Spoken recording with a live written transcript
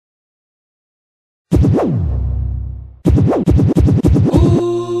It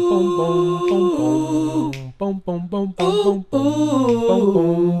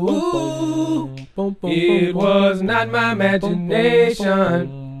was not my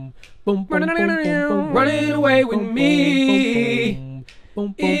imagination running away with me.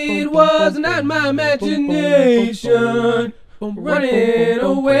 It was not my imagination running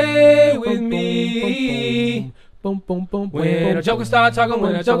away with me. When a joker start talking,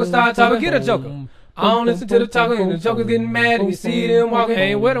 get a joker. I don't listen to the talking, and the joker's getting mad, and you see them walking,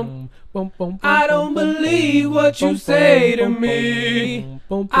 hey, with them. I don't believe what you say to me.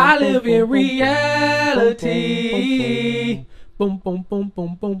 I live in reality. Now,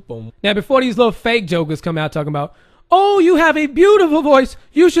 before these little fake jokers come out talking about, oh, you have a beautiful voice,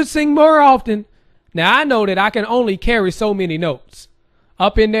 you should sing more often. Now, I know that I can only carry so many notes.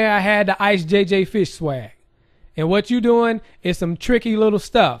 Up in there, I had the Ice JJ Fish swag. And what you doing is some tricky little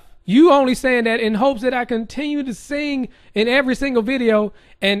stuff. You only saying that in hopes that I continue to sing in every single video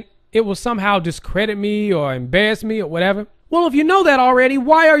and it will somehow discredit me or embarrass me or whatever. Well, if you know that already,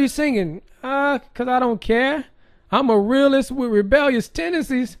 why are you singing? 'Cause I don't care. I'm a realist with rebellious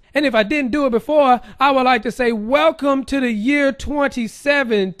tendencies. And if I didn't do it before, I would like to say, welcome to the year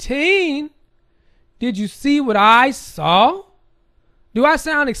 2017. Did you see what I saw? Do I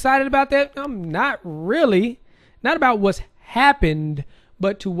sound excited about that? I'm not really. Not about what's happened,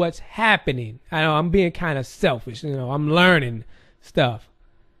 but to what's happening. I know I'm being kind of selfish. You know, I'm learning stuff.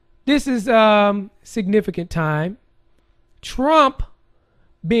 This is significant time. Trump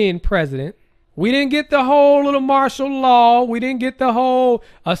being president. We didn't get the whole little martial law. We didn't get the whole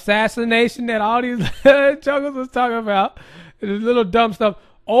assassination that all these jokers was talking about. This little dumb stuff.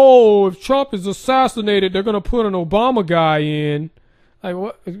 Oh, if Trump is assassinated, they're going to put an Obama guy in. Like,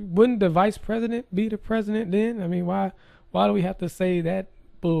 what? Wouldn't the vice president be the president then? I mean, why do we have to say that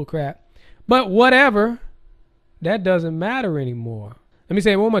bull crap? But whatever. That doesn't matter anymore. Let me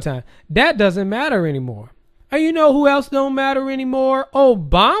say it one more time. That doesn't matter anymore. And you know who else don't matter anymore?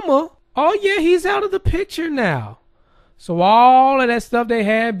 Obama. Oh, yeah, he's out of the picture now. So all of that stuff they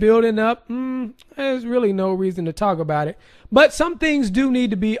had building up, there's really no reason to talk about it. But some things do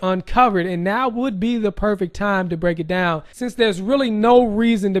need to be uncovered, and now would be the perfect time to break it down, since there's really no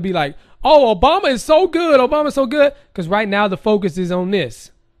reason to be like, oh, Obama is so good, Obama's so good, because right now the focus is on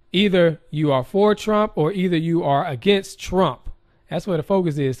this. Either you are for Trump or either you are against Trump. That's where the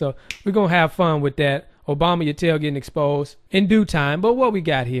focus is. So we're going to have fun with that. Obama, your tail getting exposed in due time. But what we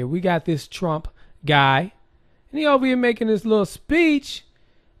got here, we got this Trump guy. And he over here making this little speech.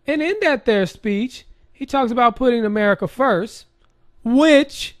 And in that there speech, he talks about putting America first.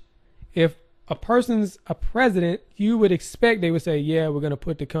 Which, if a person's a president, you would expect they would say, yeah, we're going to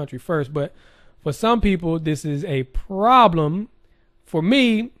put the country first. But for some people, this is a problem. For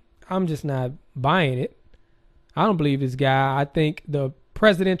me, I'm just not buying it. I don't believe this guy. I think the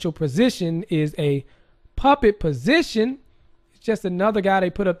presidential position is a puppet position. It's just another guy they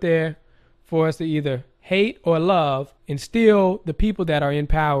put up there for us to either hate or love, and still the people that are in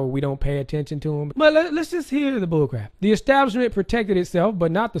power, we don't pay attention to them. But let's just hear the bullcrap. The establishment protected itself,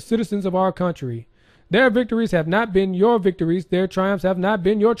 but not the citizens of our country. Their victories have not been your victories. Their triumphs have not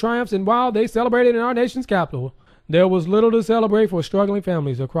been your triumphs. And while they celebrated in our nation's capital, there was little to celebrate for struggling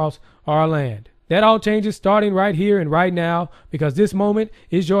families across our land. That all changes starting right here and right now, because this moment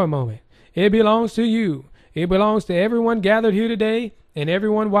is your moment. It belongs to you. It belongs to everyone gathered here today and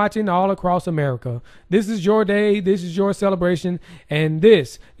everyone watching all across America. This is your day. This is your celebration. And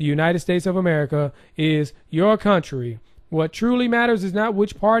this, the United States of America, is your country. What truly matters is not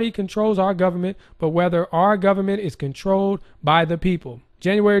which party controls our government, but whether our government is controlled by the people.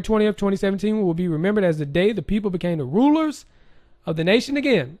 January 20th, 2017 will be remembered as the day the people became the rulers of the nation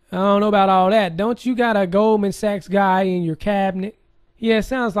again. I don't know about all that. Don't you got a Goldman Sachs guy in your cabinet? Yeah, it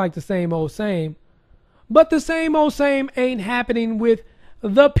sounds like the same old same. But the same old same ain't happening with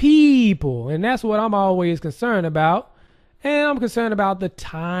the people. And that's what I'm always concerned about. And I'm concerned about the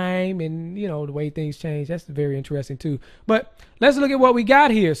time and, you know, the way things change. That's very interesting too. But let's look at what we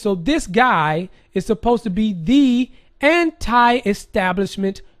got here. So this guy is supposed to be the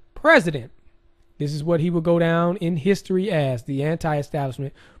anti-establishment president. This is what he will go down in history as, the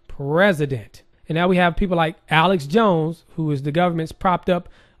anti-establishment president. And now we have people like Alex Jones, who is the government's propped up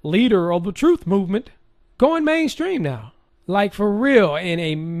leader of the truth movement, going mainstream now. Like for real, in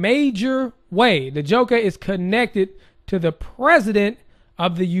a major way. The Joker is connected to the president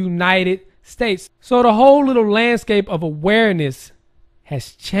of the United States. So the whole little landscape of awareness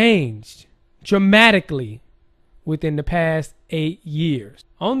has changed dramatically within the past 8 years.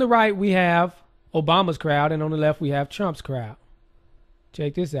 On the right, we have Obama's crowd, and on the left, we have Trump's crowd.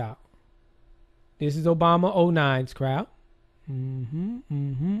 Check this out. This is Obama 09's crowd.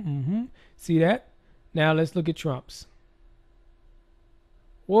 See that? Now let's look at Trump's.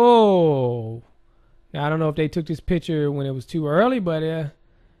 Whoa. Now I don't know if they took this picture when it was too early, but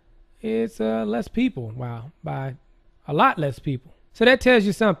it's less people. Wow, by a lot less people. So that tells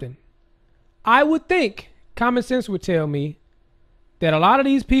you something. I would think, common sense would tell me, that a lot of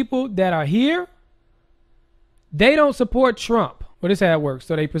these people that are here, they don't support Trump. Well, this is how it works.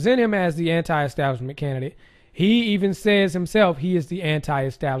 So they present him as the anti-establishment candidate. He even says himself he is the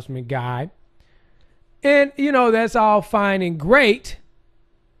anti-establishment guy. And, you know, that's all fine and great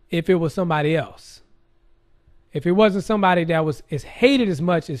if it was somebody else. If it wasn't somebody that was as hated as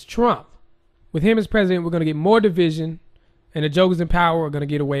much as Trump. With him as president, we're going to get more division, and the jokers in power are going to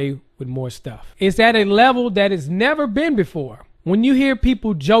get away with more stuff. It's at a level that has never been before. When you hear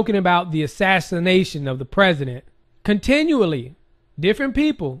people joking about the assassination of the president, continually, different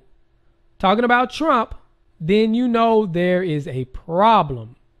people talking about Trump, then you know there is a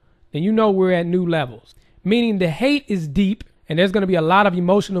problem. Then you know we're at new levels. Meaning the hate is deep, and there's going to be a lot of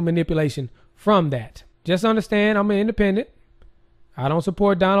emotional manipulation from that. Just understand, I'm an independent. I don't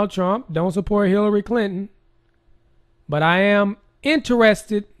support Donald Trump, don't support Hillary Clinton, but I am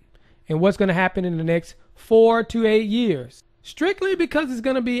interested in what's going to happen in the next 4 to 8 years. Strictly because it's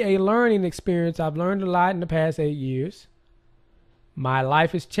going to be a learning experience. I've learned a lot in the past 8 years. My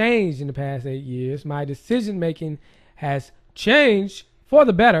life has changed in the past 8 years. My decision making has changed for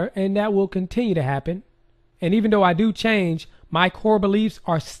the better, and that will continue to happen. And even though I do change, my core beliefs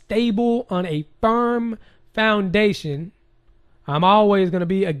are stable on a firm foundation. I'm always going to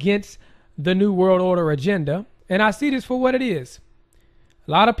be against the New World Order agenda. And I see this for what it is.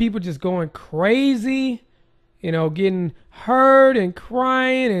 A lot of people just going crazy, you know, getting hurt and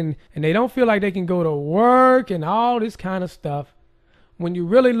crying, and they don't feel like they can go to work and all this kind of stuff. When you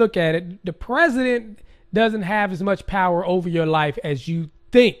really look at it, the president doesn't have as much power over your life as you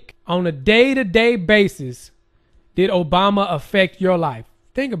think. On a day-to-day basis, did Obama affect your life?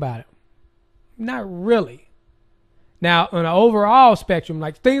 Think about it. Not really. Now, on an overall spectrum,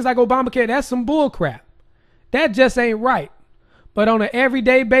 like things like Obamacare, that's some bull crap. That just ain't right. But on an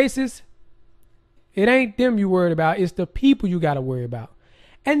everyday basis, it ain't them you worried about. It's the people you got to worry about.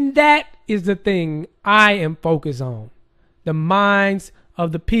 And that is the thing I am focused on. The minds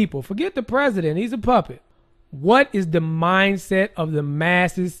of the people. Forget the president. He's a puppet. What is the mindset of the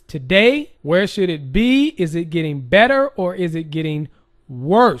masses today? Where should it be? Is it getting better or is it getting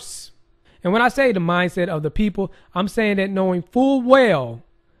worse? And when I say the mindset of the people, I'm saying that knowing full well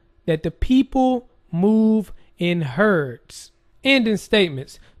that the people move in herds. Ending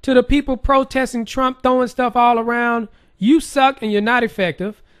statements. To the people protesting Trump, throwing stuff all around, you suck and you're not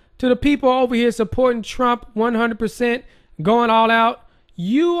effective. To the people over here supporting Trump 100%, going all out,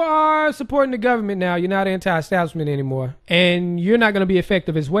 you are supporting the government now. You're not anti-establishment anymore. And you're not going to be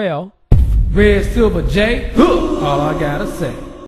effective as well. Redsilverj, all I gotta say.